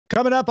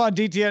Coming up on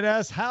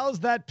DTNS, how's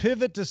that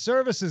pivot to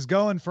services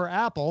going for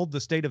Apple, the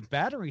state of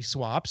battery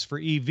swaps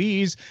for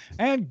EVs,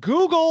 and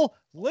Google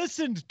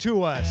listened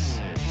to us.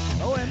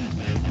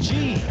 OMG.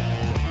 G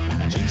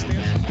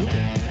stands for Google.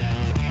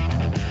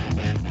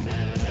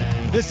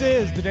 This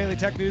is the Daily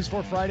Tech News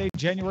for Friday,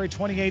 January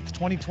 28th,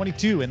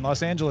 2022. In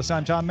Los Angeles,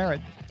 I'm Tom Merritt.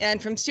 And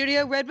from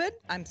Studio Redwood,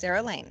 I'm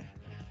Sarah Lane.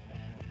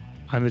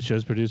 I'm the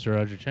show's producer,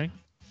 Roger Chang.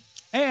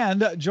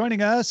 And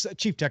joining us,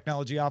 Chief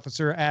Technology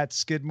Officer at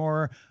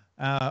Skidmore,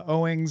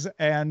 Owings,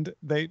 and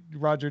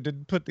Roger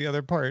didn't put the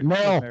other part in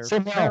there.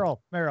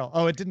 Merrill.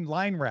 Oh, it didn't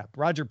line wrap.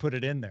 Roger put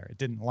it in there. It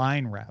didn't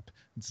line wrap.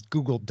 It's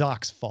Google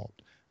Docs' fault.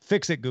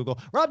 Fix it, Google.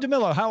 Rob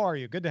DeMillo, how are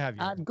you? Good to have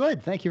you. I'm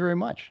good. Thank you very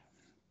much.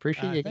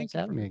 Appreciate you guys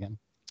having me again.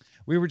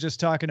 We were just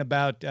talking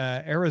about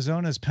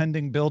Arizona's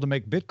pending bill to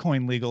make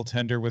Bitcoin legal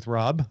tender with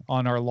Rob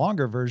on our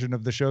longer version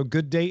of the show,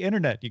 Good Day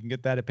Internet. You can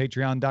get that at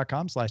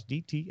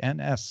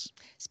patreon.com/DTNS.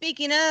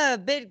 Speaking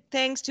of, big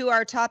thanks to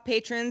our top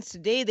patrons.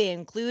 Today they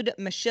include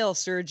Michelle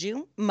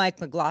Sergiu,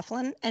 Mike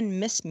McLaughlin, and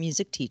Miss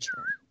Music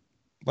Teacher.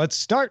 Let's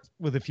start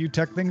with a few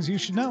tech things you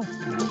should know.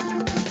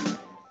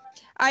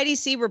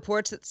 IDC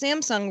reports that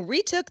Samsung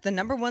retook the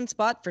 #1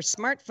 spot for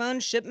smartphone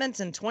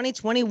shipments in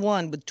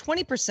 2021 with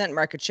 20%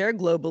 market share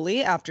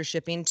globally after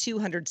shipping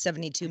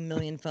 272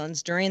 million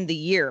phones during the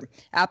year.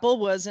 Apple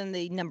was in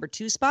the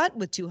 #2 spot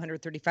with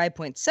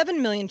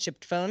 235.7 million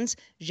shipped phones.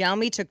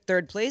 Xiaomi took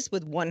third place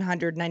with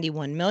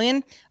 191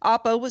 million.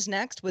 Oppo was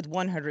next with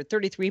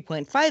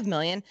 133.5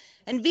 million.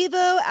 And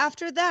Vivo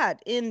after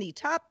that in the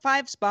top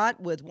 5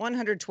 spot with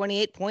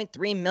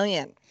 128.3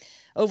 million.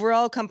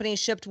 Overall, companies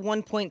shipped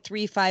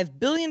 1.35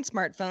 billion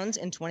smartphones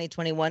in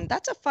 2021.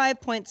 That's a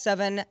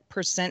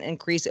 5.7%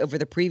 increase over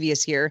the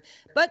previous year,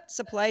 but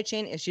supply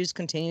chain issues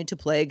continue to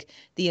plague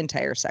the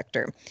entire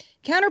sector.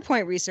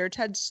 Counterpoint Research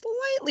had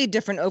slightly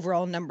different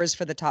overall numbers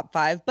for the top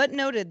 5, but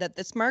noted that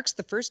this marks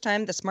the first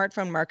time the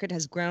smartphone market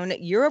has grown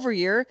year over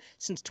year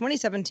since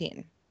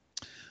 2017.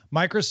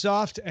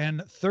 Microsoft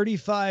and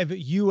 35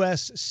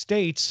 U.S.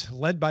 states,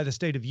 led by the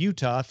state of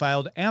Utah,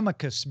 filed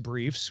amicus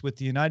briefs with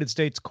the United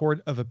States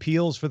Court of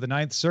Appeals for the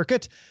Ninth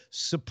Circuit,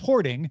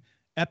 supporting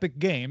Epic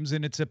Games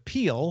in its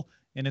appeal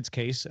in its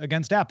case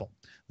against Apple.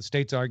 The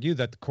states argue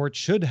that the court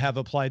should have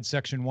applied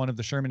Section 1 of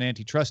the Sherman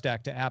Antitrust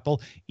Act to Apple,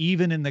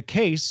 even in the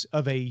case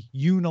of a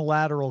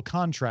unilateral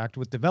contract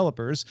with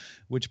developers,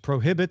 which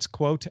prohibits,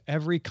 quote,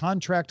 every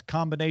contract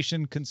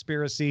combination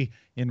conspiracy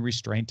in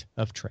restraint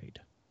of trade.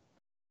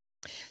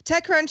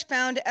 TechCrunch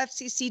found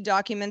FCC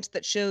documents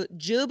that show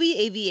Joby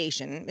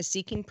Aviation is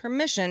seeking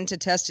permission to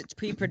test its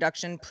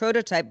pre-production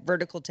prototype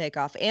vertical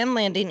takeoff and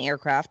landing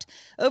aircraft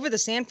over the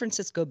San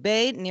Francisco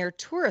Bay near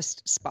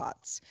tourist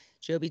spots.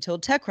 Joby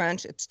told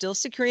TechCrunch it's still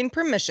securing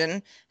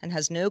permission and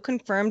has no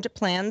confirmed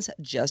plans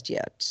just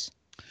yet.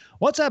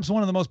 WhatsApp's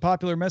one of the most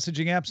popular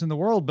messaging apps in the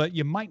world, but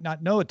you might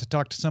not know it to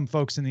talk to some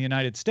folks in the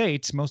United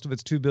States. Most of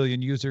its 2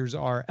 billion users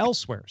are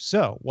elsewhere.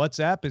 So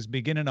WhatsApp is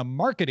beginning a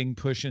marketing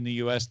push in the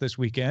U.S. this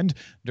weekend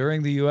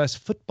during the U.S.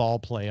 football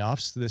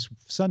playoffs this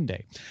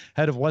Sunday.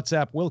 Head of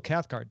WhatsApp, Will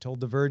Cathcart, told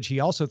The Verge he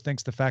also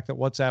thinks the fact that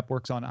WhatsApp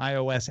works on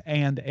iOS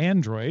and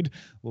Android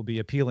will be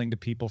appealing to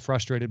people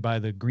frustrated by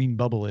the green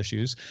bubble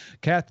issues.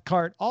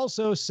 Cathcart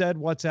also said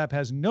WhatsApp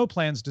has no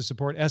plans to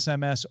support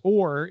SMS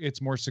or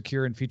its more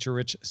secure and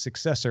feature-rich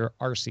successor,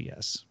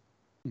 RCS.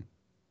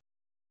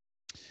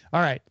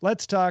 All right,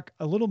 let's talk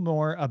a little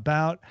more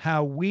about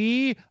how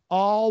we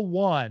all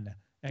won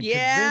and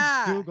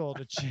convinced Google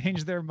to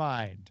change their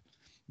mind.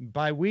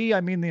 By we,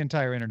 I mean the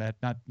entire internet,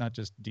 not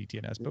just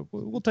DTNS, but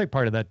we'll take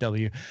part of that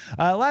W.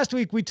 Last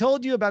week, we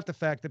told you about the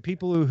fact that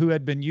people who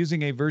had been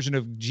using a version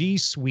of G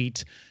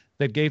Suite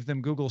that gave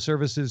them Google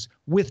services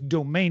with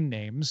domain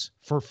names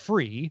for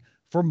free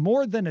for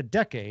more than a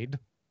decade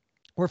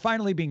we're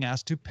finally being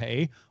asked to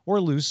pay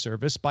or lose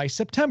service by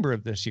September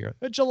of this year.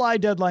 A July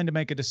deadline to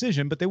make a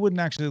decision, but they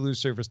wouldn't actually lose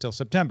service till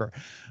September.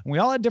 And we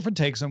all had different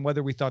takes on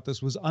whether we thought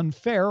this was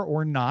unfair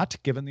or not,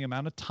 given the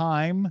amount of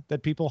time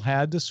that people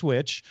had to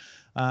switch.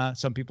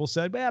 Some people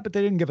said, yeah, but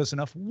they didn't give us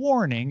enough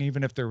warning,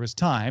 even if there was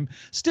time.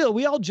 Still,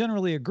 we all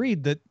generally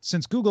agreed that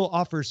since Google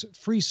offers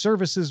free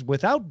services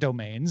without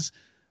domains,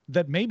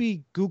 that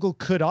maybe Google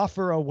could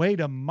offer a way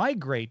to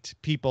migrate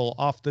people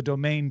off the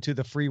domain to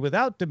the free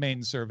without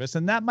domain service,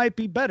 and that might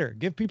be better.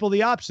 Give people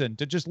the option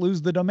to just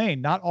lose the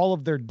domain, not all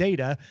of their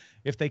data,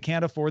 if they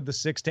can't afford the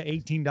 $6 to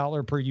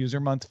 $18 per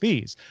user month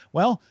fees.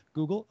 Well,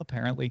 Google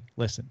apparently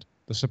listened.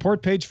 The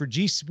support page for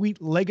G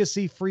Suite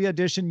Legacy Free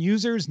Edition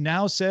users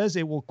now says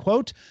it will,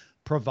 quote,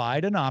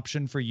 provide an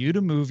option for you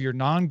to move your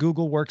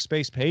non-Google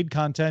Workspace paid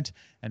content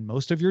and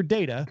most of your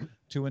data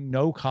to a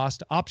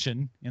no-cost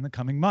option in the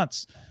coming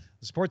months.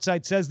 The support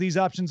site says these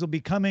options will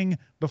be coming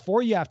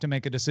before you have to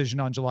make a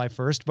decision on July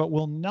 1st, but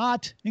will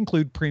not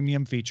include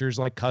premium features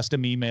like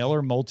custom email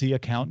or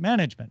multi-account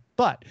management.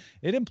 But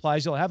it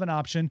implies you'll have an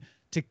option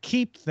to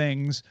keep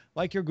things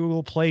like your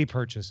Google Play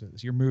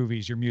purchases, your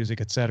movies, your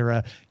music,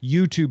 etc.,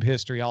 YouTube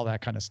history, all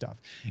that kind of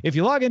stuff. If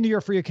you log into your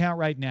free account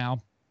right now,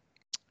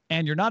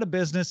 and you're not a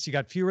business, you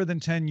got fewer than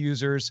 10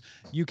 users,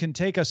 you can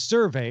take a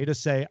survey to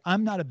say,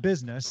 I'm not a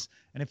business.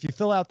 And if you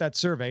fill out that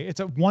survey,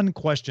 it's a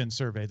 1-question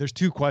survey. There's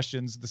 2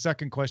 questions. The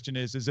second question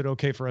is it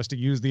okay for us to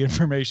use the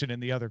information in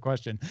the other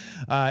question?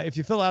 If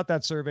you fill out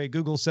that survey,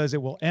 Google says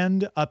it will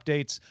send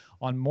updates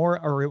on more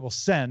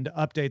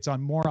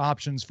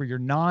options for your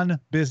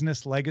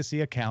non-business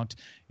legacy account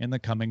in the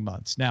coming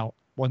months. Now,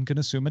 one can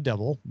assume a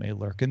devil may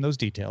lurk in those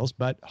details,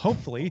 but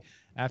hopefully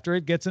after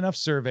it gets enough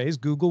surveys,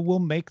 Google will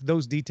make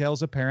those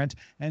details apparent,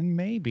 and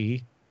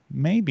maybe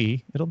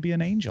it'll be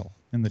an angel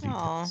in the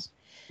details.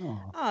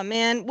 Oh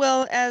man.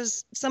 Well,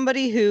 as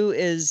somebody who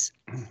is,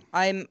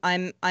 I'm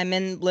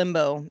in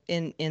limbo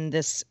in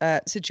this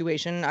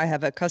situation. I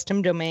have a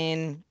custom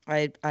domain.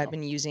 I've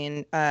been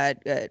using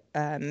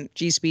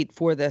G Suite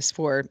for this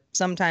for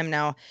some time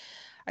now.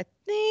 I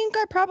think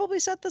I probably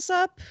set this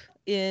up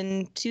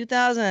in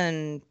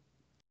 2005.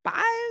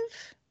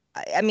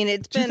 I mean,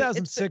 it's been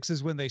 2006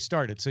 is when they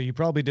started, so you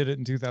probably did it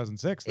in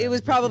 2006. It was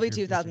probably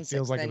 2006.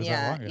 Feels like then, it was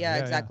yeah, that long ago. yeah,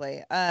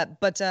 exactly.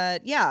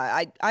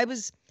 I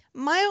was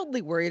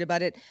mildly worried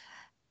about it.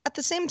 At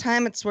the same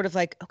time, it's sort of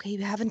like, okay,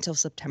 you have until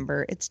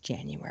September. It's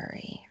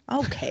January.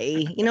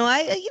 Okay,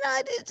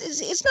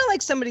 it's not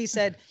like somebody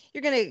said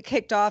you're going to get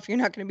kicked off. You're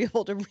not going to be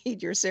able to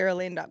read your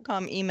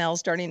saralane.com email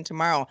starting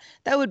tomorrow.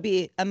 That would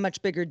be a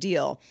much bigger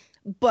deal.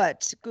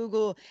 But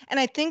Google, and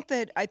I think,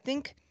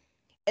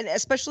 and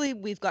especially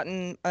we've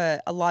gotten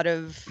a lot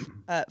of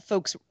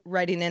folks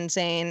writing in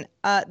saying,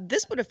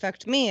 this would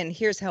affect me and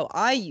here's how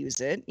I use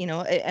it,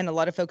 and a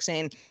lot of folks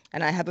saying,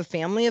 and I have a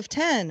family of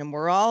 10 and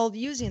we're all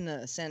using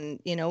this.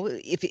 And,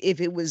 if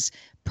it was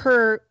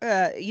per,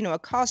 a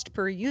cost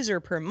per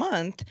user per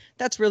month,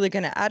 that's really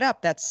going to add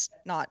up. That's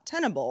not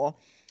tenable.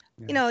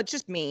 Yeah. It's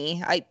just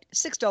me.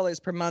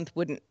 $6 per month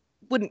wouldn't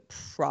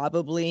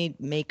probably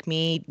make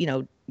me,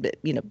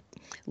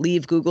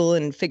 leave Google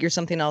and figure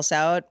something else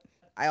out.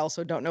 I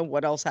also don't know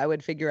what else I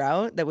would figure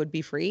out that would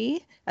be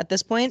free at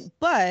this point,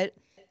 but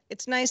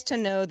it's nice to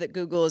know that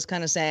Google is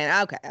kind of saying,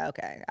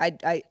 okay,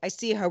 I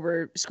see how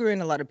we're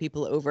screwing a lot of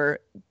people over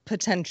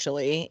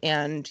potentially,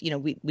 and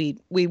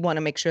we want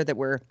to make sure that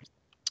we're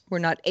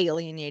not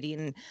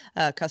alienating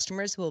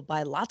customers who will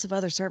buy lots of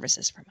other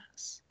services from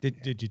us.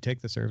 Did you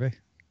take the survey?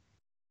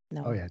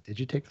 No. Oh yeah, did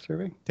you take the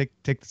survey?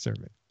 Take the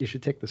survey. You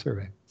should take the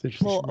survey.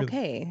 Well,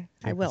 okay,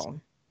 I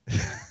will.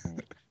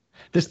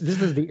 This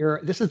is the era.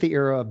 This is the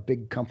era of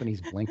big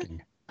companies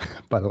blinking.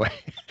 By the way,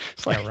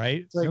 it's like,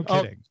 right? It's like, no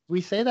kidding.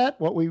 We say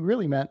that. What we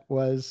really meant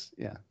was,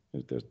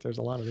 there's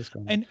a lot of this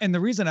going on. And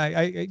the reason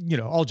I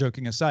all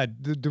joking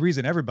aside, the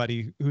reason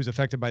everybody who's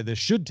affected by this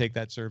should take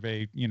that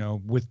survey,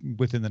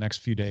 within the next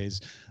few days,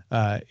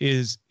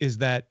 is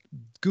that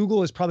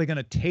Google is probably going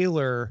to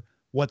tailor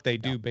what they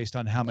do based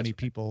on how many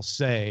people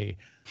say,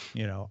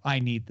 I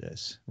need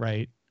this,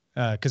 right?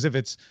 Because if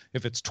it's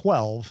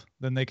 12,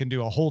 then they can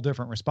do a whole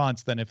different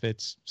response than if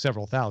it's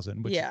several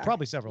thousand, which is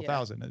probably several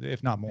thousand,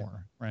 if not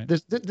more, right?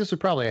 This is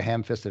probably a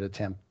ham-fisted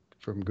attempt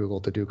from Google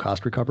to do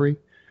cost recovery,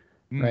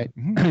 right?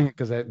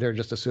 Because they're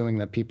just assuming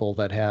that people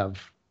that have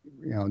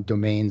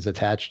domains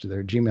attached to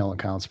their Gmail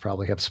accounts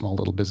probably have small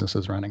little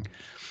businesses running,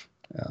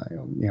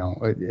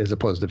 as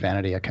opposed to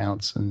vanity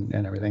accounts and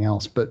everything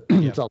else. But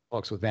it's all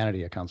folks with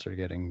vanity accounts are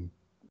getting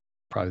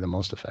probably the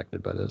most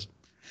affected by this.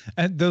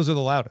 And those are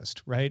the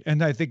loudest, right?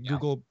 And I think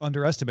Google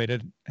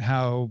underestimated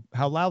how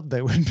loud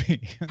they would be.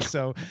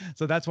 So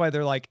that's why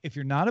they're like, if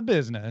you're not a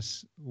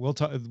business, we'll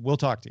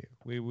talk to you.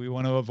 We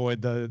want to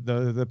avoid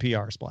the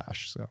PR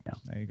splash. So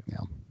there you go. Yeah,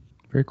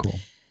 very cool.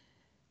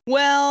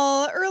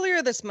 Well,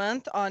 earlier this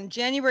month, on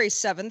January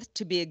 7th,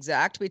 to be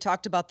exact, we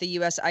talked about the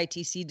U.S.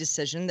 ITC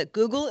decision that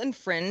Google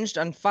infringed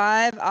on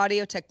 5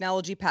 audio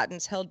technology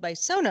patents held by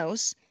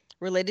Sonos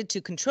related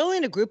to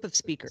controlling a group of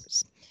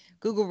speakers.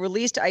 Google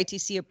released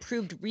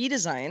ITC-approved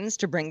redesigns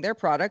to bring their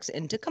products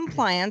into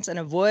compliance and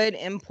avoid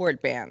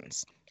import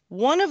bans.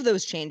 One of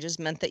those changes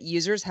meant that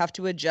users have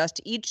to adjust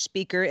each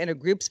speaker in a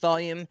group's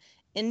volume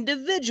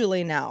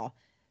individually now.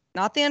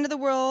 Not the end of the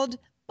world,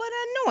 but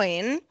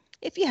annoying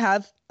if you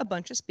have a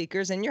bunch of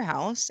speakers in your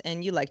house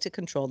and you like to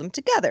control them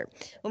together.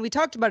 When we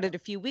talked about it a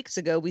few weeks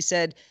ago, we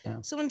said,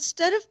 so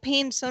instead of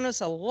paying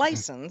Sonos a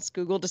license,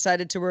 Google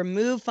decided to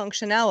remove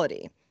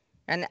functionality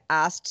and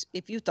asked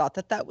if you thought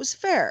that was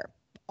fair.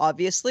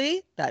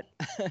 Obviously, that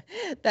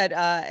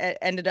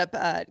ended up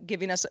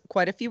giving us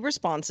quite a few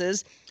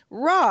responses.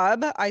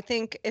 Rob, I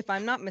think, if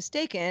I'm not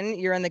mistaken,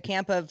 you're in the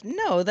camp of,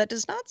 no, that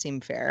does not seem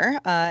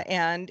fair.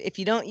 And if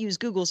you don't use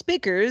Google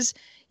speakers,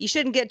 you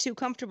shouldn't get too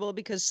comfortable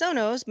because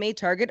Sonos may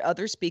target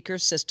other speaker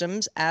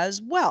systems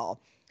as well.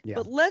 Yeah.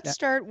 But let's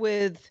start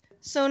with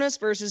Sonos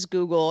versus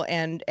Google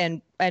and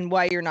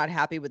why you're not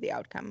happy with the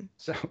outcome.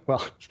 So,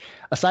 well,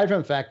 aside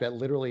from the fact that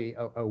literally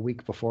a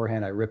week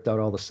beforehand, I ripped out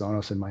all the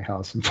Sonos in my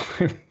house and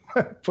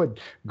put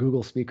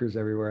Google speakers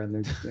everywhere,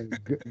 and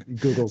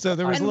Google. So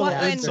there was a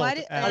little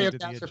audio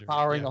capture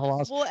powering the whole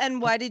house. Well,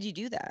 and why did you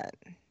do that?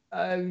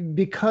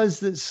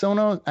 Because the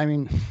Sonos,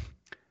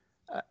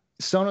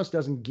 Sonos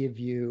doesn't give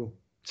you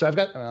So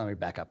let me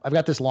back up. I've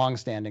got this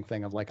long-standing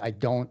thing of like, I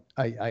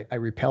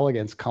repel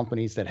against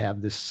companies that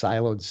have this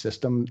siloed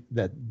system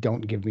that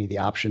don't give me the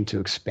option to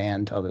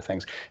expand to other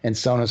things. And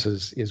Sonos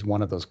is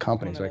one of those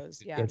companies. One of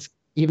those, yeah. It's,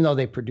 even though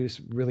they produce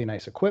really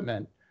nice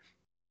equipment,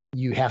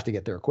 you have to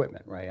get their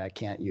equipment, right? I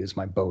can't use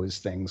my Bose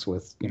things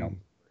with,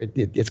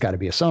 it's got to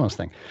be a Sonos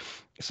thing.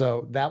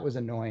 So that was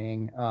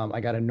annoying. I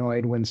got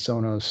annoyed when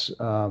Sonos,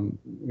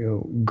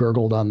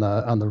 gurgled on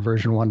the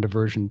version 1 to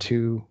version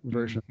 2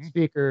 version of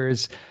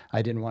speakers.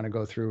 I didn't want to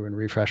go through and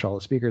refresh all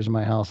the speakers in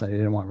my house. I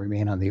didn't want to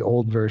remain on the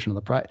old version of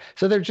the product.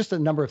 So there's just a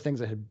number of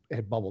things that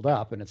had bubbled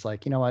up, and it's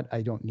like, you know what?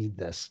 I don't need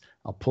this.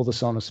 I'll pull the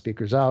Sonos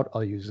speakers out.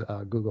 I'll use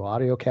Google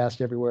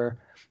AudioCast everywhere,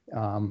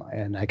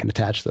 and I can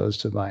attach those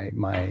to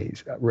my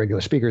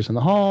regular speakers in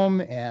the home.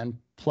 And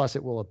plus,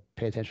 it will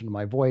pay attention to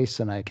my voice,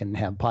 and I can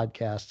have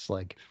podcasts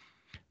like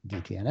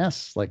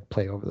DTNS, like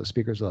play over the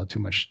speakers without too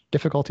much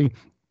difficulty.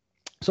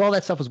 So all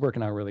that stuff was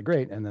working out really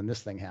great. And then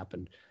this thing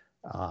happened.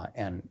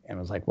 And I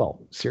was like, well,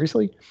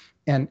 seriously?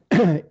 And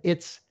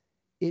it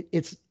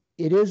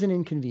is an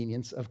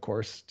inconvenience, of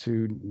course,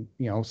 to,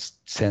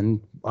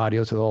 send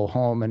audio to the whole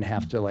home and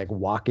have to like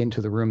walk into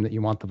the room that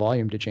you want the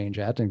volume to change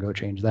at and go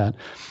change that.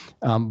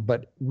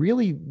 But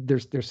really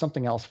there's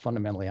something else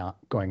fundamentally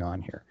going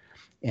on here.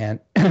 And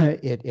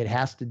it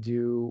has to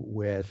do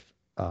with,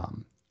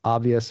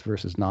 obvious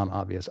versus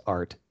non-obvious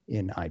art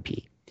in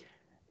IP.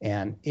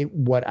 And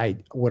what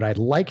I'd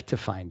like to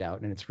find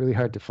out, and it's really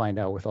hard to find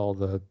out with all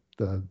the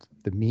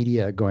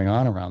media going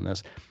on around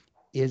this,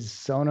 is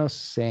Sonos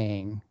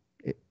saying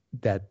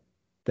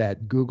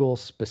that Google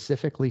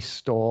specifically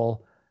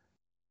stole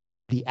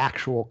the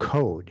actual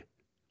code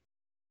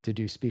to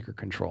do speaker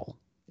control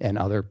and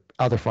other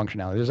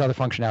functionality. There's other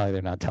functionality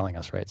they're not telling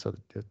us, right? So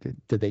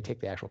did they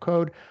take the actual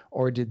code,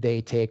 or did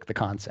they take the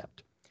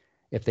concept?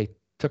 If they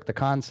took the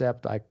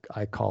concept,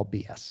 I call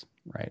BS,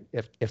 right?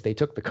 If they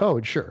took the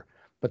code, sure,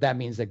 but that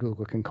means that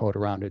Google can code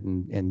around it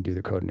and do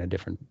the code in a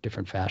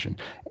different fashion.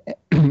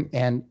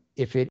 And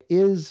if it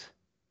is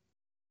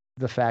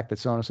the fact that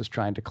Sonos is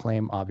trying to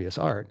claim obvious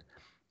art,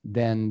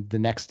 then the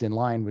next in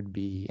line would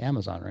be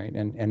Amazon, right?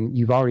 And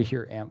you already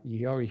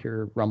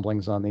hear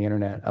rumblings on the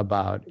internet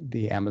about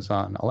the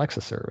Amazon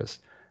Alexa service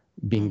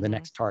being the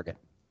next target,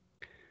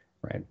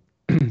 right?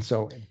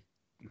 So.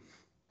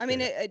 I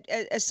mean,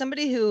 as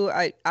somebody who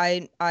I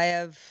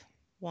have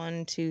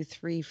 1, 2,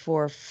 3,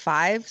 4,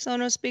 5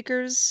 Sonos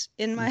speakers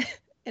in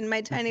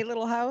my tiny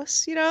little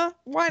house,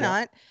 why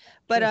not?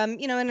 But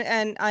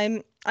and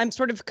I'm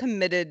sort of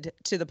committed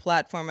to the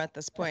platform at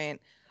this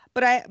point.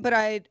 But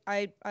I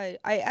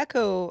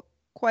echo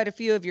quite a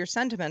few of your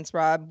sentiments,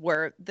 Rob,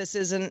 where this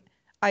isn't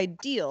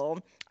ideal.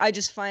 I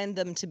just find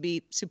them to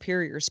be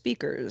superior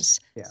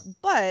speakers. Yeah.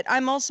 But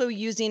I'm also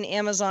using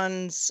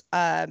Amazon's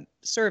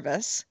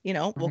service,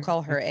 we'll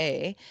call her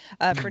A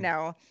for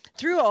now,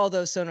 through all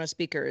those Sonos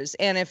speakers.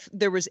 And if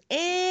there was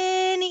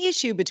any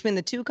issue between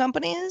the two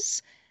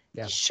companies,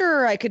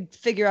 sure, I could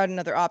figure out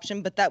another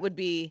option, but that would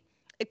be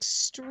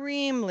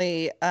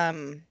extremely,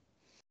 it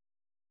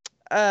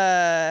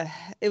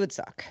would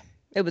suck.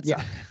 It would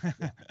suck.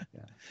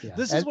 Yeah.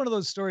 This is one of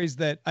those stories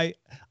that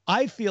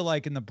I feel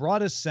like in the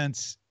broadest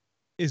sense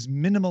is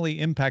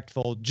minimally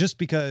impactful, just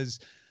because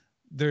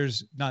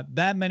there's not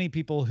that many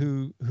people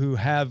who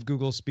have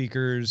Google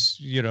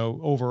speakers, there's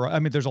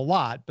a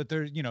lot, but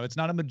it's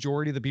not a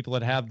majority of the people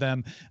that have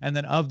them. And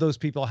then of those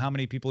people, how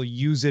many people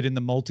use it in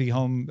the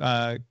multi-home,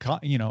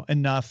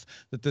 enough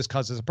that this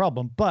causes a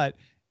problem. But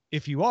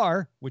if you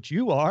are, which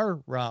you are,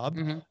 Rob,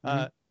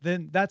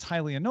 then that's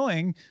highly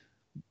annoying.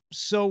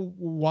 So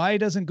why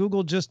doesn't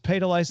Google just pay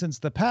to license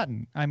the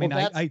patent? I mean,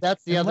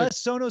 that's the unless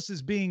Sonos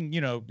is being,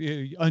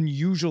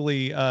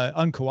 unusually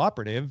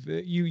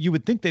uncooperative, you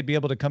would think they'd be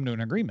able to come to an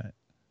agreement.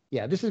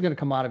 Yeah, this is going to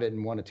come out of it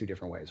in one of two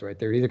different ways, right?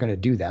 They're either going to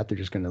do that, they're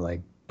just going to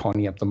like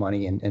pony up the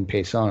money and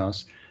pay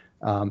Sonos.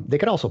 They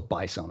could also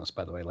buy Sonos,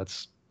 by the way.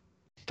 Let's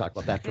talk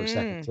about that for a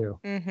second too.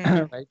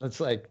 Right?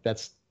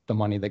 That's the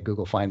money that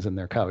Google finds in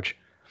their couch.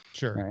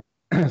 Sure. Right?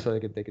 So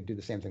they could do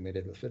the same thing they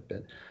did with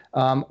Fitbit,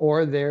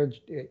 or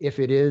if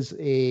it is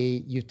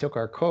you took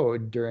our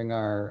code during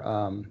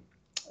our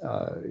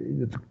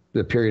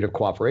the period of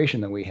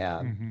cooperation that we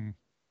have,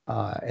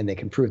 and they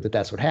can prove that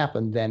that's what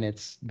happened, then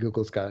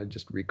Google's got to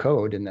just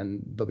recode and then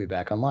they'll be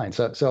back online.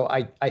 So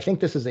I think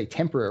this is a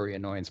temporary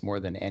annoyance more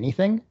than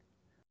anything.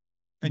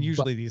 And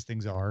usually these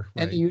things are.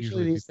 Right? And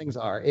usually these things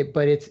are.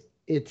 But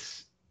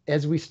it's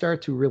as we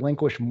start to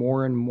relinquish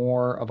more and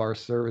more of our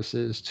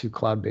services to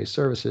cloud-based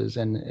services,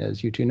 and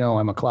as you two know,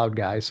 I'm a cloud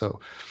guy,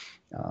 so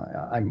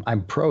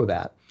I'm pro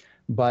that.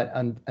 But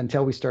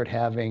until we start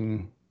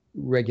having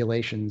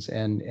regulations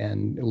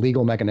and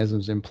legal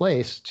mechanisms in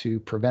place to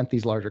prevent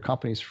these larger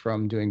companies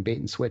from doing bait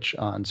and switch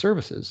on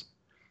services,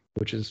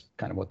 which is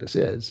kind of what this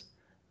is,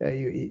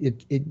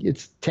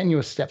 it's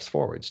tenuous steps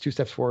forward. It's 2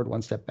 steps forward,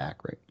 1 step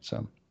back, right?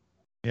 So,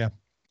 yeah.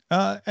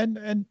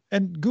 And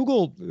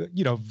Google,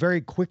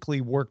 very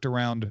quickly worked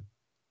around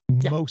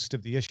most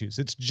of the issues.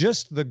 It's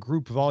just the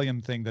group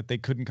volume thing that they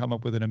couldn't come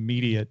up with an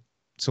immediate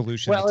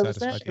solution. Well, that it was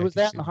satisfied that, the it was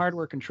that ITC. and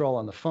hardware control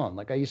on the phone.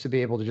 Like I used to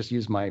be able to just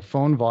use my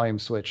phone volume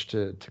switch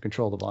to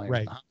control the volume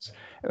in the house.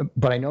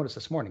 But I noticed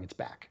this morning it's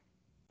back,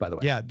 by the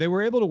way. Yeah, they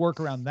were able to work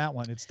around that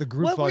one. It's the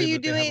group What were volume you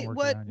that they haven't doing?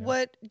 worked around yet.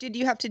 What did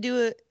you have to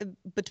do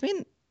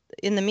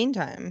in the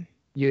meantime?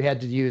 You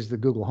had to use the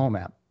Google Home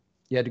app.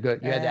 You had to go.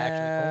 You had to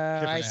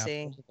actually I app.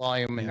 see. the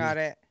volume and Got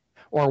it.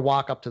 or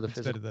walk up to the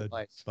Instead physical of the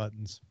device.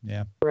 buttons.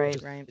 Yeah. Right.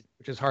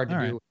 Which is hard to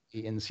All do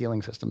in the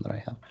ceiling system that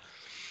I have.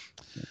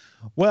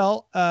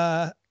 Well,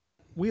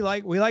 we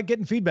like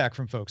getting feedback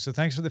from folks. So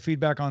thanks for the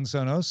feedback on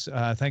Sonos.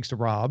 Thanks to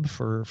Rob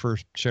for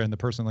sharing the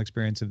personal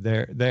experience of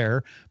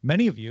there.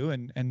 Many of you,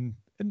 and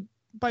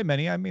by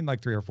many I mean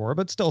like 3 or 4,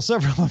 but still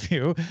several of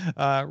you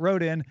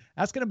wrote in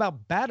asking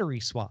about battery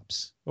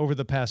swaps over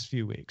the past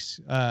few weeks.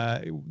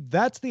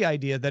 That's the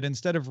idea that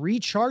instead of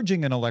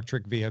recharging an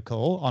electric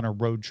vehicle on a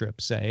road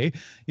trip, say,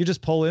 you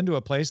just pull into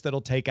a place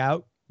that'll take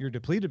out your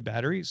depleted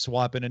battery,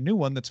 swap in a new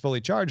one that's fully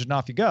charged, and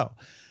off you go.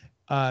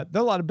 There are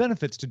a lot of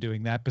benefits to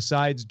doing that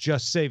besides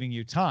just saving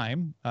you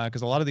time,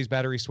 because a lot of these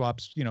battery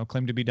swaps,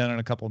 claim to be done in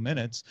a couple of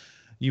minutes.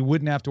 You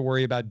wouldn't have to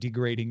worry about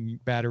degrading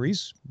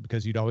batteries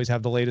because you'd always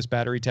have the latest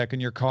battery tech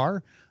in your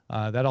car.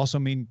 That also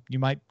means you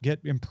might get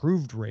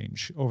improved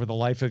range over the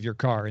life of your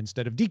car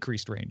instead of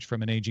decreased range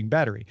from an aging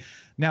battery.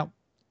 Now,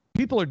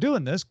 people are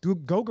doing this.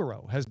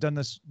 Gogoro has done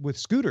this with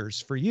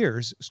scooters for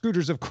years.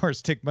 Scooters, of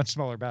course, take much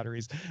smaller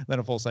batteries than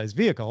a full-size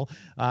vehicle.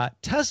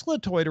 Tesla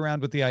toyed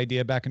around with the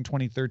idea back in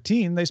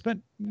 2013. They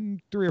spent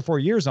 3 or 4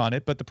 years on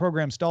it, but the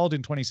program stalled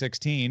in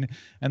 2016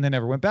 and they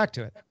never went back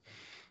to it.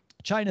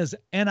 China's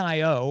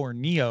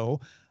NEO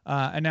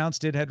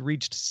announced it had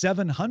reached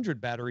 700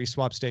 battery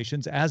swap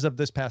stations as of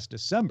this past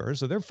December,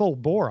 so they're full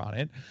bore on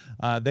it.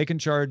 They can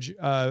charge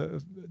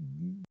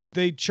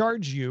they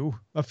charge you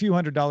a few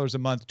 $100s a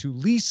month to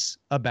lease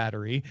a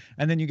battery,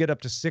 and then you get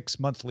up to 6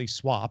 monthly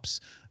swaps.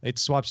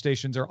 Its swap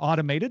stations are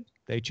automated.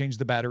 They change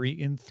the battery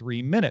in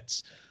 3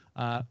 minutes.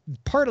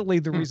 Partly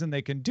the reason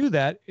they can do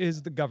that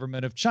is the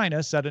government of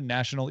China set a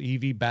national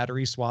EV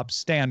battery swap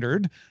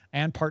standard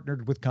and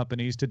partnered with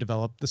companies to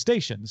develop the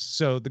stations.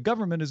 So the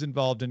government is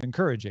involved in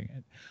encouraging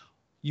it.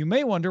 You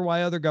may wonder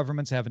why other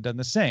governments haven't done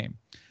the same.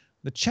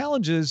 The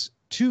challenges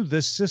to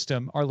this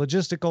system are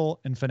logistical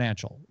and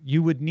financial.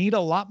 You would need a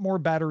lot more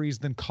batteries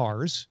than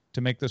cars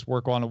to make this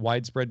work on a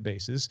widespread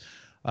basis.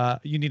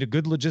 You need a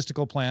good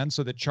logistical plan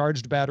so that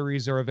charged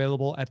batteries are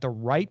available at the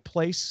right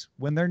place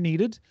when they're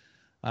needed.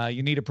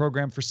 You need a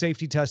program for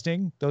safety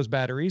testing those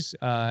batteries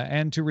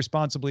and to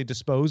responsibly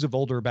dispose of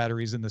older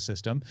batteries in the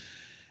system.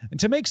 And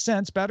to make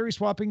sense, battery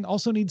swapping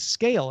also needs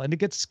scale. And to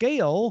get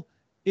scale,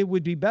 it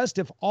would be best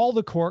if all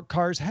the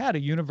cars had a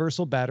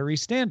universal battery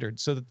standard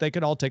so that they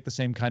could all take the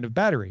same kind of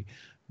battery,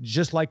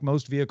 just like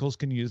most vehicles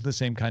can use the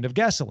same kind of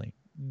gasoline.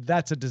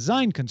 That's a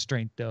design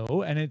constraint,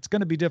 though, and it's going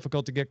to be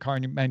difficult to get car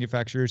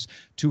manufacturers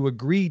to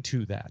agree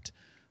to that.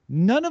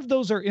 None of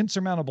those are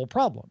insurmountable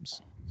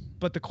problems.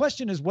 But the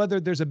question is whether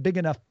there's a big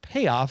enough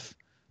payoff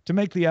to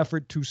make the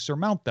effort to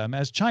surmount them,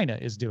 as China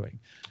is doing.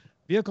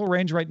 Vehicle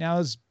range right now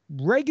is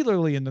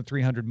regularly in the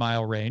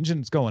 300-mile range, and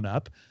it's going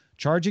up.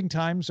 Charging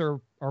times are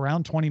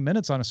around 20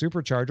 minutes on a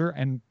supercharger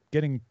and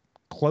getting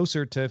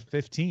closer to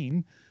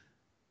 15.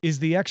 Is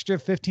the extra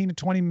 15 to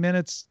 20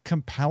 minutes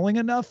compelling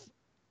enough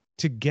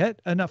to get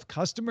enough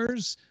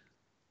customers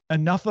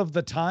enough of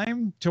the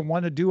time to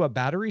want to do a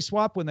battery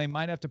swap when they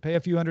might have to pay a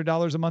few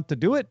 $100s a month to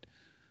do it?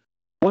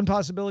 One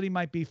possibility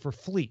might be for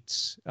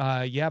fleets.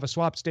 You have a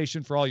swap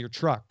station for all your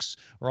trucks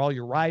or all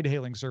your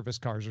ride-hailing service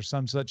cars or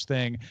some such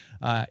thing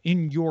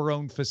in your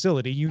own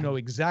facility. You know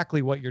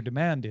exactly what your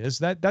demand is.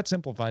 That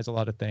simplifies a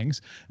lot of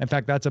things. In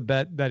fact, that's a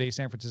bet that a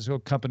San Francisco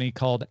company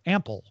called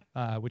Ample,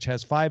 which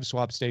has 5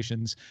 swap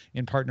stations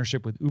in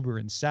partnership with Uber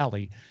and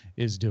Sally,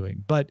 is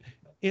doing. But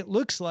it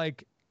looks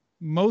like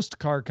most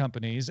car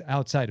companies,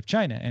 outside of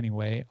China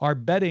anyway, are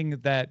betting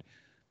that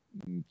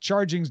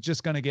charging's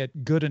just going to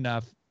get good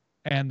enough,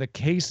 and the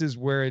cases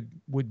where it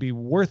would be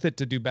worth it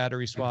to do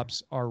battery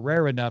swaps are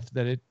rare enough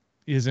that it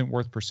isn't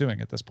worth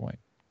pursuing at this point,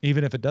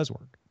 even if it does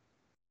work.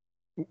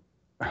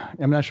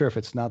 I'm not sure if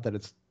it's not that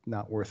it's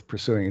not worth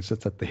pursuing. It's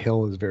just that the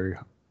hill is very,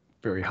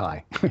 very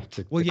high.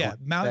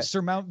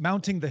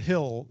 Mounting the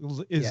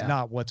hill is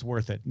not what's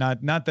worth it.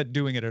 Not that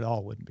doing it at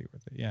all wouldn't be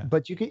worth it. Yeah.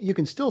 But you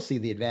can still see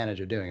the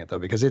advantage of doing it, though,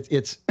 because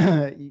it's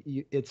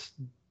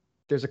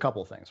there's a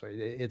couple of things, right?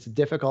 It's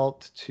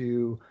difficult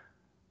to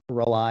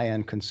rely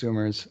on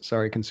consumers,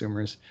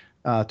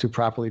 to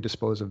properly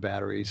dispose of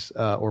batteries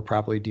or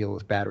properly deal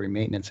with battery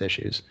maintenance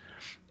issues.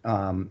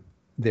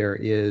 There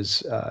is,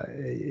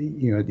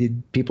 the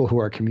people who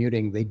are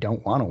commuting, they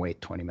don't want to wait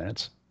 20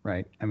 minutes,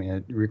 right? I mean,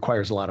 it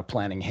requires a lot of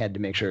planning ahead to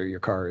make sure your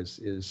car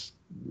is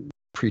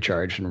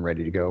pre-charged and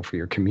ready to go for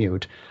your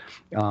commute.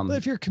 But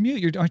if you're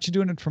aren't you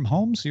doing it from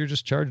home? So you're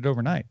just charged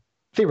overnight.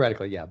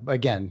 Theoretically, yeah.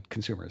 Again,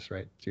 consumers,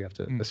 right? So you have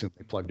to assume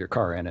they plugged your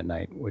car in at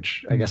night,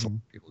 which I guess a lot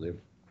of people do.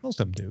 Most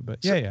of them do,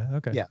 but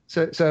okay. Yeah.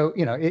 So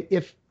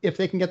if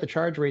they can get the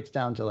charge rates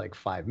down to like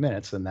 5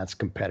 minutes, then that's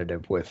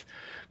competitive with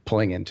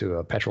pulling into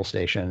a petrol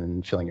station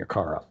and filling your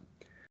car up.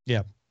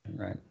 Yeah.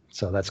 Right.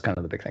 So that's kind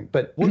of the big thing.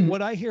 But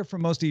what I hear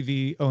from most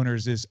EV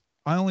owners is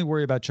I only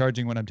worry about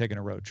charging when I'm taking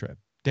a road trip.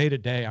 Day to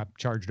day, I'm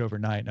charged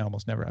overnight and I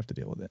almost never have to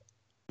deal with it.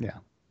 Yeah.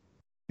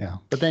 Yeah.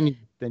 But then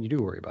you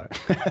do worry about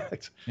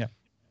it. Yeah.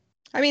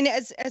 I mean,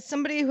 as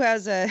somebody who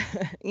has a,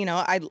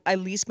 I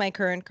lease my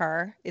current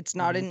car. It's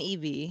not an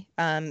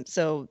EV,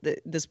 so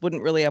this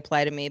wouldn't really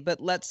apply to me.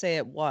 But let's say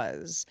it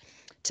was,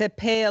 to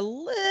pay a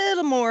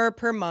little more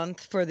per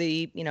month for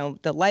the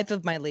life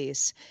of my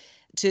lease,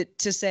 to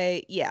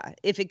say, yeah,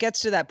 if it gets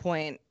to that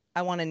point,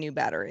 I want a new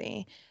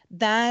battery.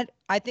 That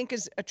I think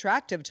is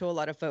attractive to a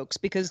lot of folks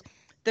because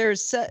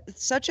there's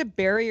such a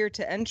barrier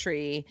to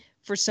entry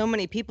for so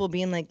many people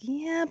being like,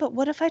 yeah, but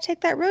what if I take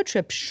that road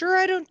trip? Sure,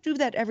 I don't do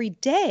that every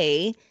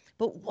day,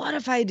 but what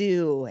if I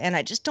do? And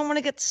I just don't want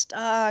to get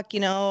stuck,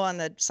 on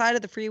the side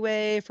of the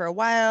freeway for a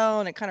while,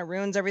 and it kind of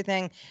ruins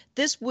everything.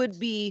 This would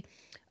be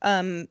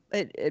a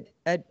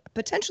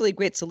potentially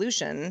great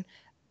solution.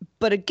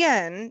 But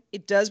again,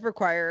 it does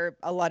require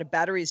a lot of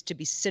batteries to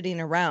be sitting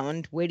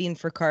around waiting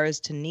for cars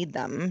to need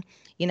them,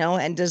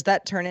 and does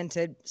that turn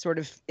into sort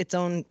of its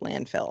own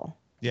landfill?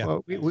 Yeah.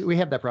 Well, we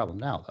have that problem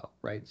now, though,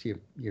 right? So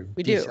you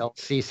We D do. cell,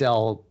 C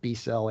cell, B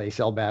cell, A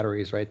cell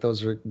batteries, right?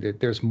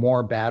 There's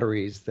more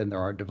batteries than there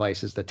are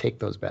devices that take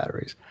those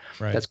batteries.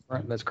 Right. That's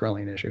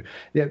currently an issue.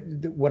 Yeah.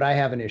 What I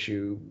have an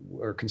issue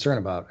or concern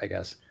about, I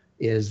guess,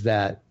 is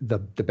that the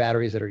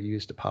batteries that are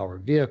used to power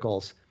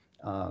vehicles,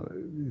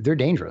 they're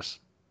dangerous.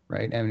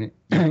 Right. I mean,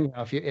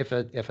 if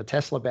a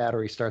Tesla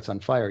battery starts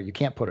on fire, you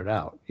can't put it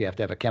out. You have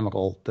to have a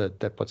chemical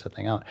that puts the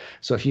thing out.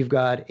 So if you've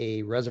got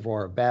a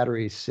reservoir of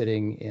batteries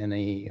sitting in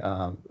a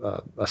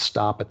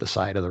stop at the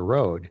side of the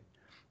road,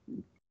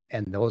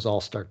 and those all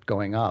start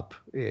going up,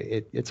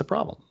 it's a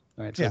problem.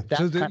 Right. So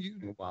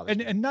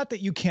and not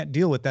that you can't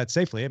deal with that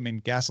safely. I mean,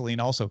 gasoline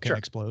also can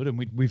explode,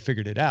 and we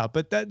figured it out.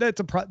 But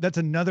that's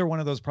another one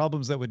of those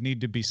problems that would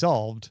need to be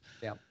solved.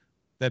 Yeah.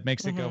 That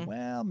makes it go,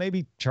 well,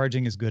 maybe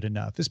charging is good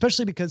enough,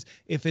 especially because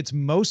if it's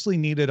mostly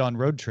needed on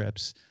road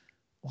trips,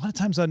 a lot of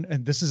times and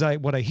this is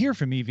what I hear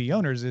from EV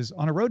owners is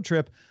on a road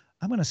trip,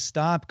 I'm going to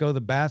stop, go to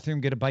the bathroom,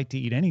 get a bite to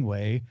eat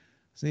anyway.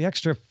 So the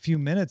extra few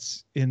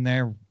minutes in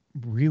there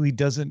really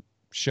doesn't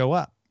show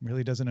up,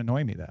 really doesn't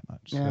annoy me that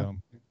much. Yeah. So.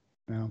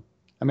 Yeah.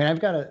 I mean,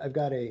 I've got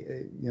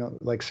a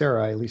like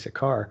Sarah, I lease a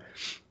car,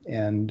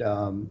 and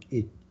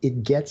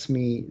it gets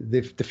me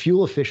the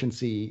fuel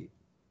efficiency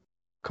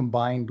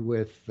combined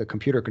with the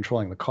computer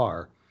controlling the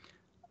car.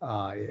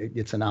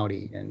 It's an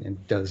Audi and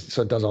it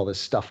does all this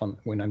stuff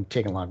when I'm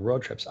taking long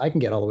road trips. I can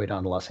get all the way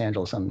down to Los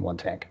Angeles on one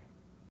tank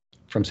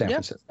from San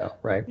Francisco,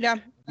 right? Yeah,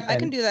 I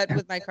can do that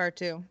with my car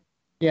too.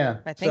 Yeah,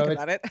 I think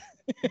about it.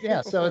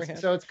 Yeah, so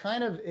it's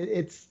kind of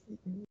it's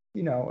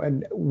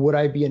and would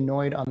I be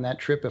annoyed on that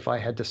trip if I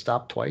had to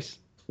stop twice,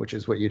 which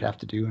is what you'd have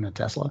to do in a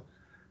Tesla?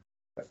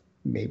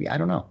 Maybe. I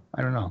don't know.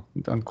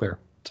 It's unclear.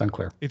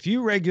 If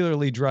you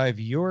regularly drive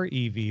your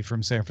EV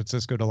from San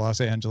Francisco to Los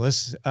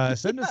Angeles,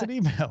 send us an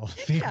email.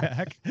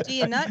 Feedback. Do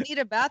you not need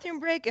a bathroom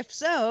break? If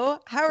so,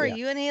 how are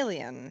you an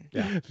alien?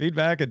 Yeah.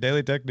 Feedback at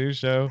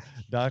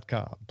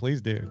dailytechnewsshow.com. Please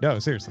do. No,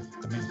 seriously.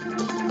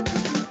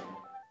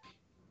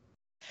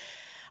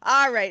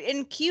 All right.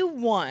 In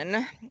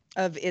Q1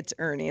 of its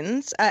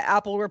earnings,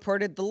 Apple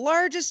reported the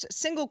largest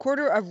single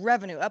quarter of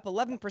revenue, up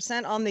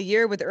 11% on the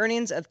year with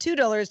earnings of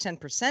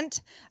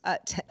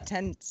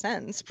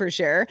 $2.10 per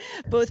share,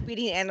 both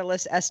beating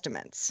analyst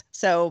estimates.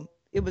 So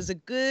it was a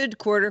good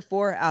quarter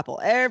for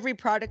Apple. Every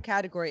product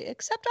category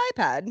except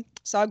iPad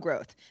saw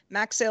growth.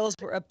 Mac sales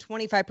were up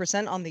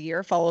 25% on the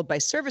year, followed by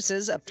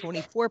services up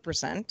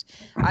 24%.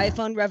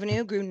 iPhone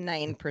revenue grew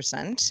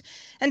 9%.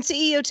 And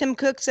CEO Tim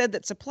Cook said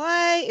that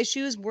supply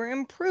issues were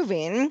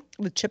improving,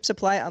 with chip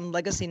supply on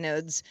legacy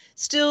nodes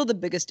still the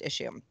biggest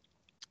issue.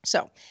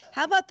 So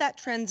how about that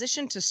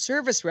transition to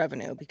service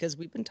revenue? Because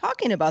we've been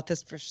talking about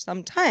this for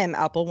some time,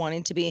 Apple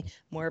wanting to be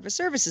more of a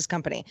services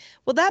company.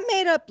 Well, that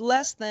made up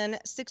less than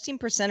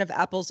 16% of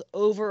Apple's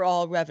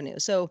overall revenue.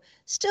 So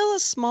still a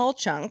small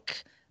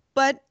chunk,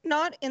 but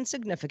not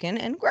insignificant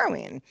and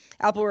growing.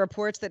 Apple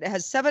reports that it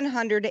has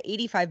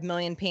 785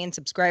 million paying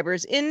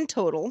subscribers in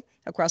total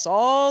across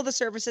all the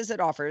services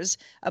it offers,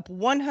 up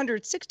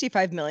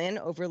 165 million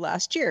over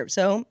last year.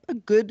 So a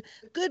good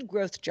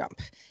growth jump.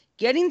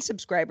 Getting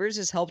subscribers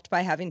is helped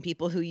by having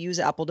people who use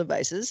Apple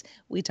devices.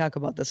 We talk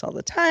about this all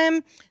the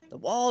time. The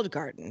walled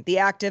garden. The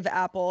active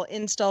Apple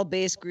install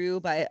base grew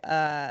by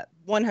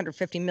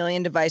 150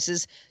 million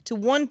devices to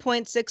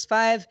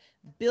 1.65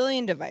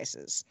 billion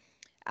devices.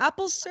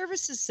 Apple's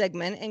services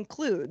segment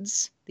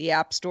includes the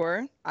App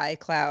Store,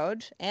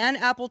 iCloud, and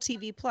Apple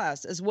TV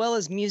Plus, as well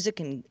as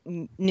music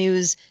and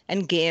news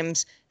and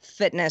games,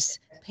 fitness,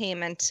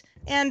 payment,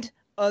 and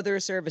other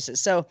services.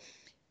 So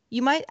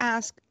you might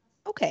ask,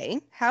 okay,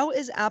 how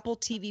is Apple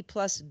TV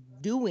Plus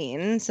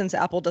doing since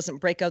Apple doesn't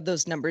break out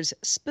those numbers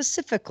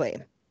specifically?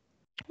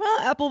 Well,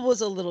 Apple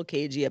was a little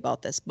cagey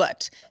about this,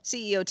 but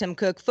CEO Tim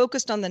Cook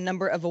focused on the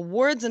number of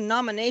awards and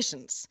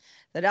nominations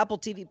that Apple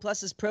TV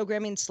Plus's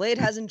programming slate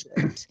has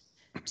enjoyed.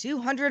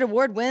 200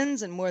 award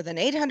wins and more than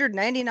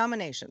 890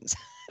 nominations.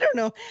 I don't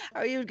know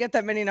how you would get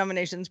that many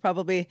nominations.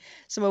 Probably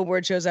some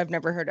award shows I've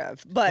never heard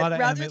of. But a lot of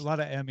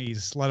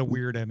Emmys, a lot of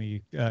weird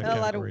Emmy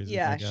categories.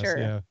 Yeah, I guess. sure.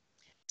 Yeah.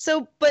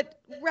 So, but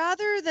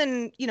rather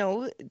than,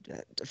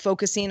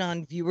 focusing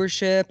on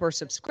viewership or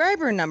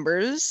subscriber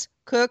numbers,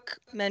 Cook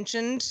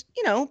mentioned,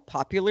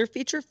 popular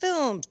feature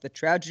films, The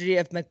Tragedy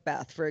of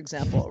Macbeth, for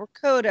example, or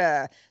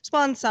Coda,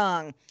 Swan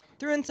Song,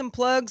 threw in some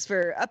plugs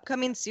for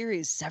upcoming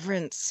series,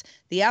 Severance,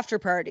 The After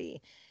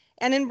Party.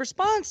 And in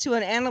response to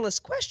an analyst's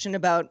question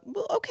about,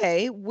 well,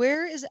 okay,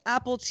 where is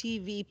Apple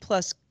TV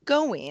Plus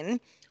going?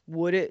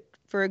 Would it,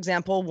 for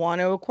example,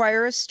 want to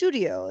acquire a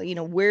studio?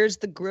 Where's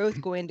the growth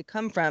going to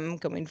come from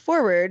going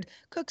forward?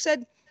 Cook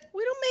said,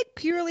 we don't make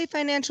purely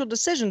financial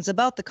decisions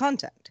about the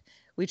content.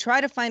 We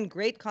try to find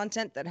great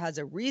content that has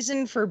a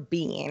reason for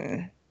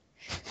being.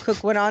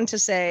 Cook went on to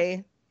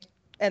say,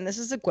 and this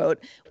is a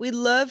quote, we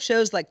love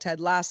shows like Ted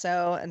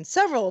Lasso and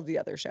several of the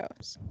other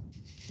shows.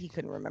 He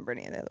couldn't remember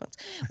any of the other ones.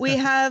 We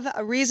have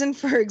a reason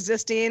for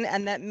existing,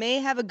 and that may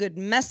have a good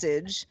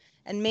message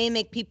and may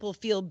make people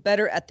feel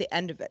better at the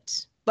end of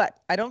it.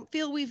 But I don't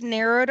feel we've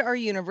narrowed our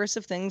universe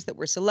of things that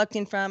we're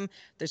selecting from.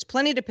 There's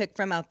plenty to pick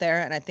from out there,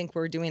 and I think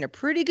we're doing a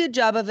pretty good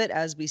job of it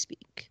as we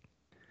speak.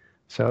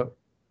 So,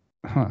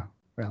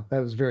 well, that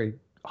was very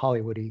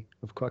Hollywoody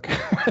of Cook.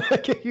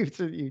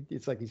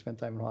 It's like he spent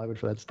time in Hollywood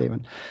for that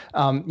statement.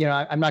 I'm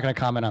not going to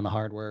comment on the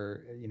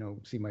hardware.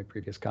 See my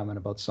previous comment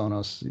about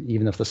Sonos.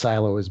 Even if the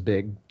silo is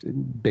big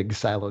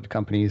siloed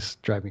companies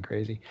drive me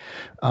crazy.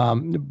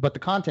 But the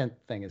content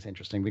thing is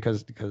interesting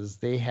because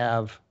they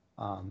have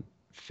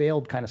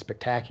failed kind of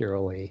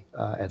spectacularly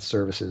at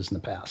services in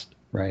the past,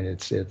 right?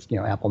 It's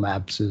Apple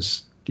Maps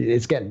is.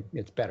 It's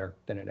better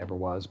than it ever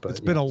was, but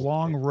it's been a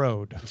long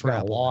road for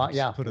Apple.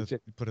 Put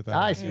it that way.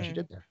 I see what you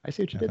did there.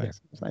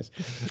 It's nice.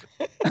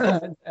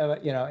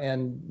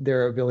 And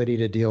their ability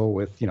to deal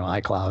with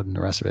iCloud and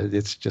the rest of it.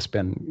 It's just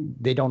been,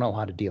 they don't know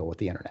how to deal with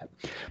the internet.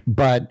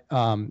 But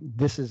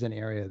this is an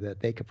area that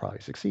they could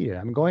probably succeed in.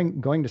 I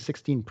mean, going to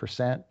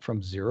 16%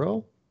 from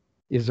 0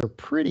 is a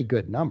pretty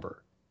good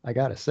number, I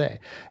got to say.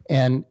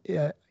 And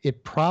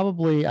it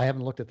probably, I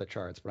haven't looked at the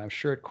charts, but I'm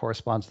sure it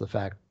corresponds to the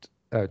fact.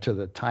 To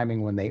the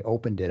timing when they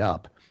opened it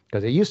up,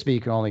 because it used to be you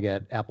can only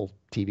get Apple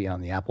TV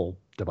on the Apple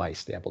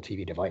device, the Apple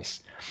TV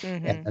device,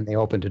 and they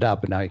opened it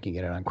up, and now you can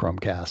get it on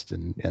Chromecast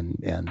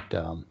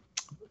and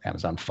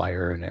Amazon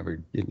Fire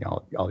and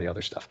all the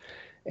other stuff,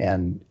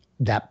 and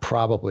that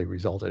probably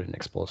resulted in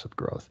explosive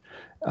growth.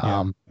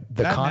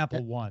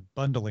 Apple One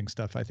bundling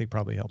stuff, I think,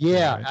 probably helped.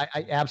 Yeah, right?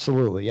 I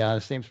absolutely. Yeah,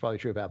 the same is probably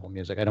true of Apple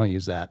Music. I don't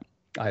use that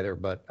either,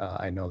 but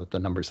I know that the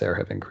numbers there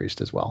have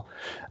increased as well.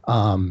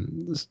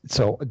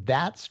 So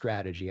that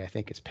strategy, I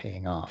think, is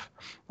paying off.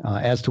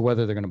 As to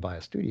whether they're going to buy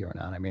a studio or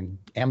not, I mean,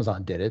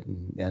 Amazon did it,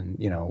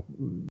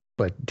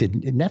 but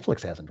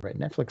Netflix hasn't, right?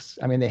 Netflix,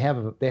 I mean, they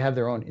have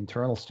their own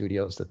internal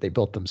studios that they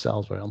built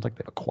themselves, but I don't think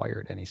they've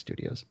acquired any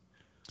studios.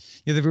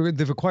 Yeah,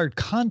 they've acquired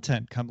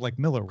content like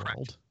Miller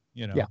World.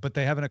 But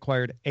they haven't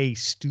acquired a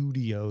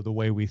studio the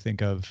way we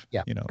think of,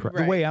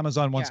 the way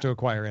Amazon wants to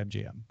acquire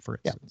MGM, for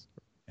instance.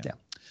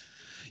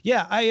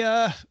 Yeah,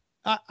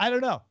 I don't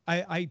know.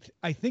 I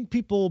think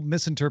people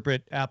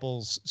misinterpret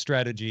Apple's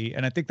strategy,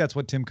 and I think that's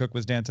what Tim Cook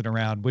was dancing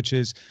around, which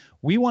is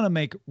we want to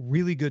make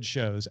really good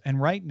shows. And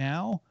right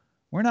now,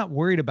 we're not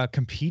worried about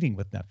competing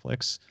with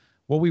Netflix.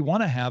 What we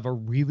want to have are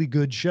really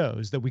good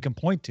shows that we can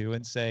point to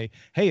and say,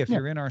 hey, if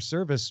you're in our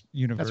service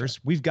universe,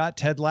 we've got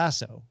Ted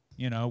Lasso.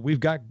 We've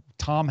got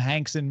Tom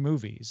Hanks in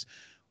movies.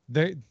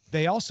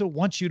 They also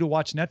want you to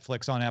watch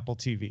Netflix on Apple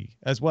TV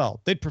as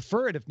well. They'd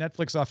prefer it if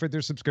Netflix offered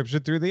their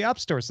subscription through the App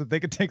Store so that they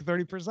could take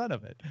 30%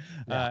 of it.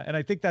 Yeah. And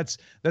I think that's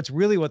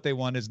really what they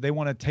want, is they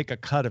want to take a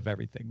cut of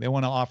everything. They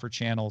want to offer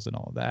channels and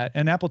all of that.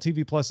 And Apple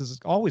TV Plus is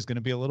always going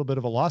to be a little bit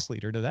of a loss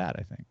leader to that,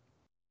 I think.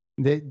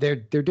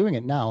 They're doing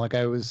it now. Like,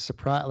 I was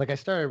surprised. Like, I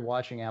started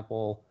watching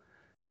Apple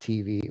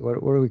TV.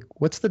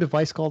 What's the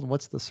device called?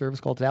 What's the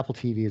service called? Apple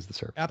TV is the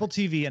service. Apple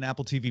TV and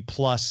Apple TV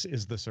Plus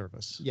is the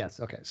service.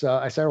 Yes. Okay. So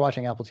I started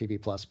watching Apple TV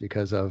Plus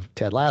because of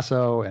Ted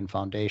Lasso and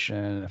Foundation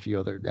and a few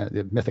other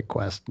Mythic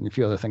Quest and a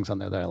few other things on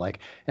there that I like.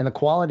 And the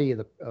quality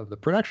of the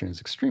production is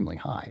extremely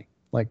high.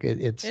 Like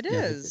it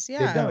is. They've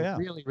done a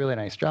really, really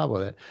nice job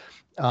with it.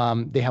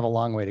 They have a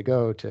long way to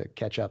go to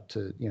catch up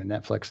to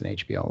Netflix and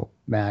HBO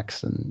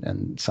Max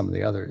and some of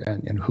the other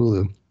and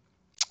Hulu,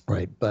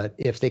 right? But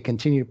if they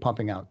continue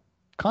pumping out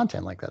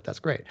content like that, that's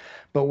great.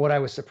 But what I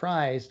was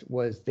surprised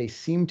was they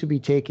seem to be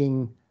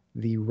taking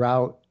the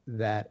route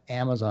that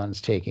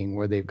Amazon's taking,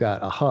 where they've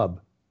got a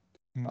hub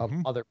of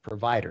other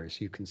providers.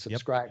 You can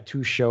subscribe to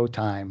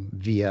Showtime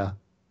via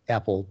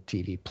Apple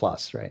TV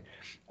Plus, right?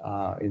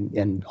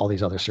 And all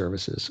these other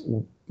services,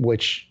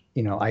 which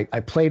I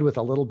played with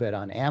a little bit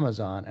on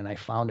Amazon, and I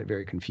found it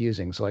very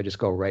confusing. So I just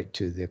go right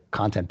to the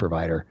content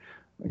provider.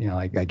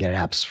 I get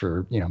apps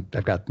for,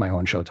 I've got my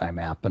own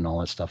Showtime app and all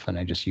that stuff, and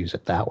I just use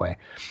it that way,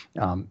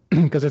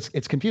 because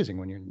it's confusing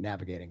when you're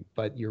navigating.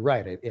 But you're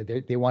right;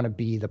 they want to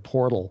be the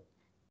portal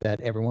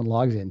that everyone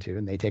logs into,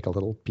 and they take a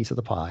little piece of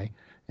the pie,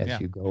 as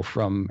you go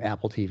from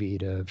Apple TV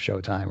to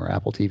Showtime or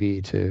Apple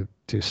TV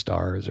to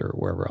Stars or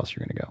wherever else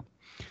you're going to go.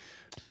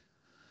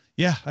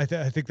 Yeah, I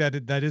think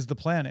that is the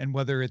plan. And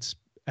whether it's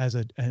as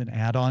an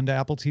add-on to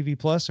Apple TV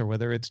Plus or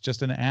whether it's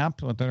just an app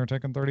that they're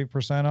taking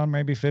 30% on,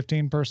 maybe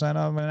 15%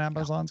 of in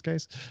Amazon's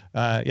case.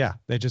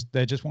 They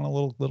just want a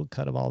little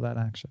cut of all that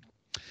action.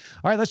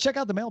 All right, let's check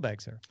out the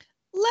mailbags here.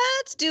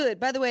 Let's do it.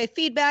 By the way,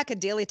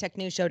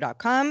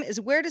 feedback@dailytechnewsshow.com is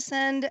where to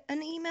send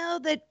an email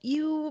that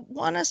you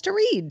want us to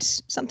read,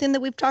 something that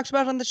we've talked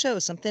about on the show,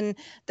 something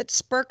that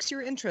sparks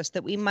your interest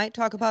that we might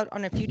talk about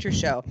on a future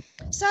show,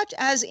 such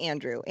as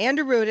Andrew.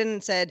 Andrew wrote in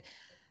and said,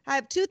 I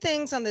have two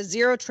things on the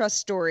Zero Trust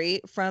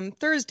story from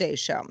Thursday's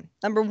show.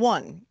 Number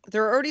one,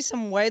 there are already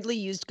some widely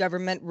used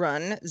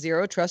government-run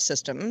Zero Trust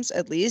systems,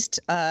 at least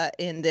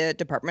in the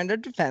Department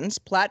of Defense.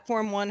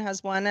 Platform One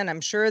has one, and I'm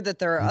sure that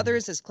there are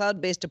others as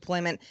cloud-based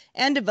deployment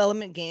and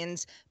development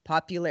gains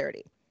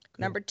popularity.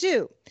 Number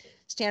two,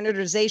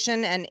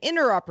 standardization and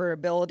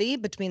interoperability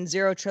between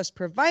Zero Trust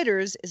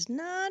providers is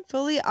not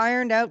fully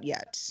ironed out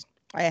yet.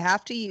 I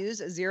have to use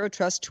a Zero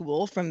Trust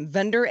tool from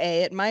vendor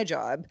A at my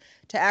job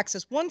to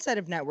access one set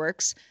of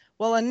networks,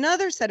 while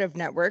another set of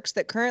networks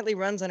that currently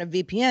runs on a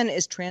VPN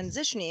is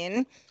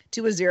transitioning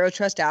to a Zero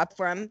Trust app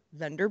from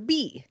vendor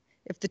B.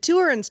 If the two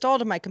are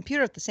installed on my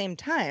computer at the same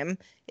time,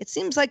 it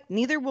seems like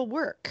neither will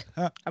work.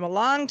 I'm a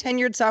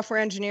long-tenured software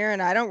engineer,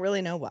 and I don't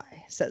really know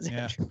why, says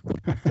Andrew.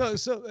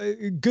 So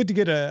good to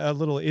get a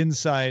little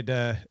inside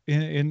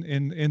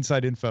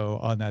inside info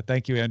on that.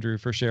 Thank you, Andrew,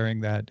 for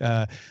sharing that.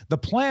 The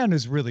plan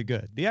is really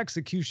good. The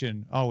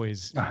execution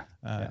always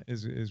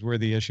is where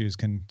the issues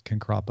can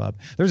crop up.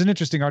 There's an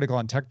interesting article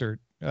on TechDirt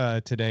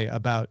today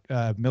about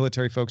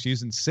military folks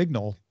using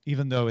Signal,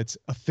 even though it's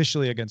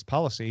officially against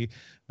policy,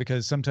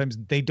 because sometimes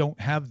they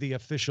don't have the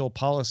official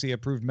policy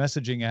approved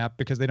messaging app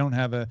because they don't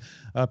have a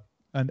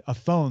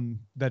phone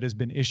that has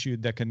been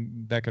issued that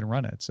can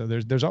run it. So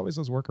there's always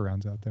those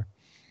workarounds out there.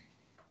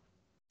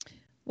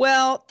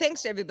 Well,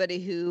 thanks to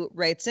everybody who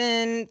writes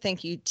in.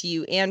 Thank you to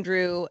you,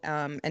 Andrew,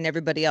 and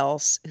everybody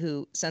else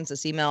who sends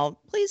us email.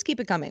 Please keep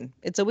it coming.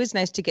 It's always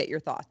nice to get your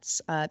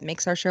thoughts. It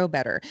makes our show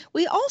better.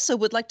 We also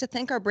would like to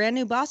thank our brand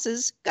new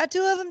bosses. Got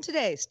two of them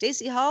today,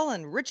 Stacy Hall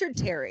and Richard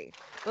Terry.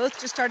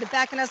 Both just started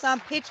backing us on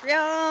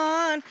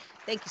Patreon.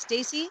 Thank you,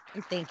 Stacy,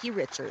 and thank you,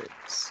 Richard.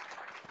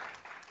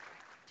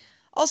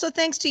 Also,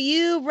 thanks to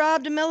you,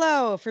 Rob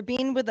DeMillo, for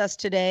being with us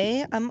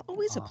today.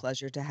 Always a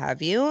pleasure to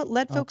have you.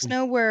 Let folks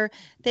know where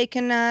they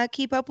can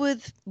keep up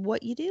with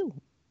what you do.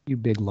 You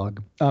big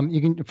lug.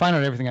 You can find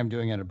out everything I'm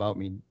doing at About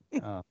Me.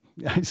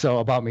 So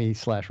About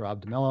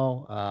Me/Rob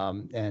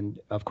DeMillo. And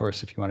of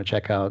course, if you want to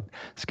check out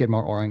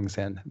Skidmore, Orings,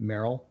 and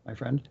Merrill, my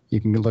friend,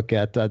 you can look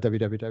at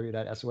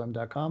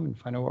www.som.com and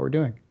find out what we're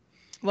doing.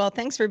 Well,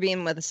 thanks for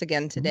being with us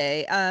again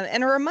today.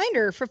 And a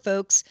reminder for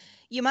folks,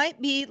 you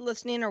might be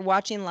listening or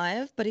watching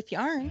live, but if you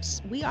aren't,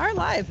 we are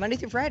live Monday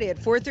through Friday at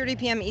 4:30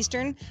 p.m.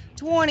 Eastern,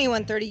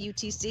 21:30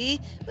 UTC.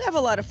 We have a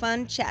lot of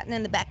fun chatting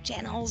in the back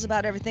channels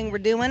about everything we're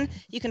doing.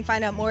 You can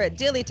find out more at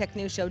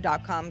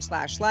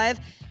dailytechnewsshow.com/live.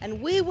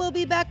 And we will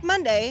be back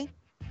Monday.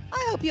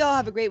 I hope you all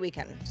have a great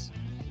weekend.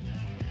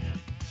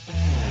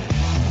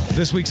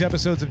 This week's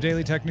episodes of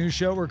Daily Tech News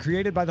Show were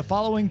created by the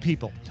following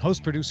people.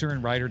 Host, producer,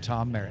 and writer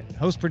Tom Merritt.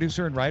 Host,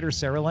 producer, and writer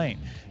Sarah Lane.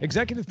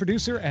 Executive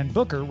producer and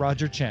booker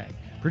Roger Chang.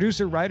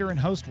 Producer, writer, and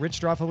host Rich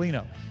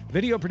Straffolino.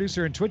 Video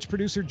producer and Twitch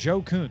producer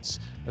Joe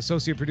Kuntz.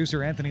 Associate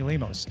producer Anthony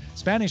Lemos.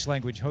 Spanish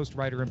language host,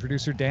 writer, and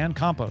producer Dan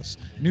Campos.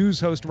 News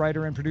host,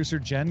 writer, and producer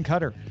Jen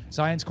Cutter.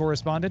 Science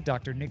correspondent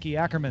Dr. Nikki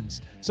Ackermans.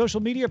 Social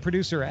media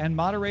producer and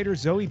moderator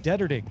Zoe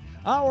Detterding.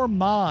 Our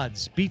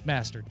mods,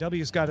 Beatmaster,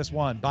 W.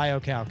 Scottus1,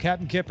 BioCow,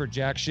 Captain Kipper,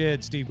 Jack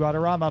Shid, Steve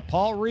Guadarrama,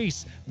 Paul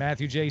Reese,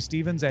 Matthew J.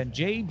 Stevens, and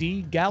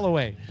J.D.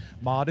 Galloway.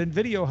 Mod and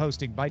video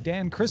hosting by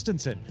Dan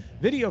Christensen.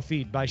 Video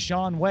feed by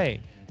Sean Way.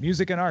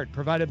 Music and art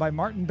provided by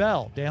Martin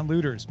Bell, Dan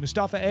Luders,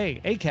 Mustafa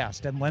A.,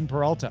 Acast, and Len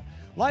Peralta.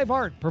 Live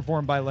art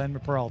performed by Len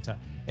Peralta.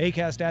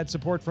 Acast ad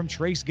support from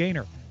Trace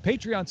Gaynor.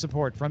 Patreon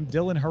support from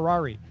Dylan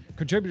Harari.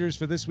 Contributors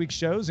for this week's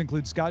shows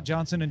include Scott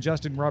Johnson and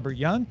Justin Robert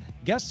Young.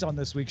 Guests on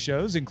this week's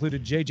shows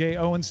included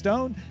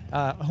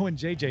Owen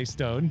J.J.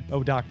 Stone,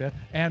 Odocta,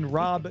 and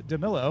Rob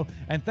DeMillo.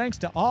 And thanks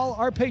to all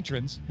our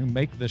patrons who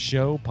make the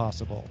show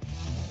possible.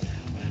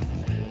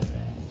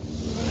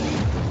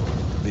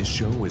 This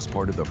show is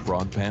part of the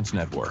Frog Pants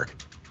Network.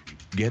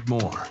 Get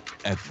more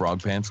at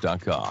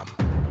frogpants.com.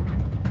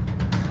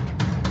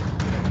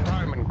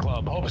 Diamond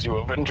Club hopes you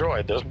have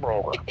enjoyed this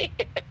program.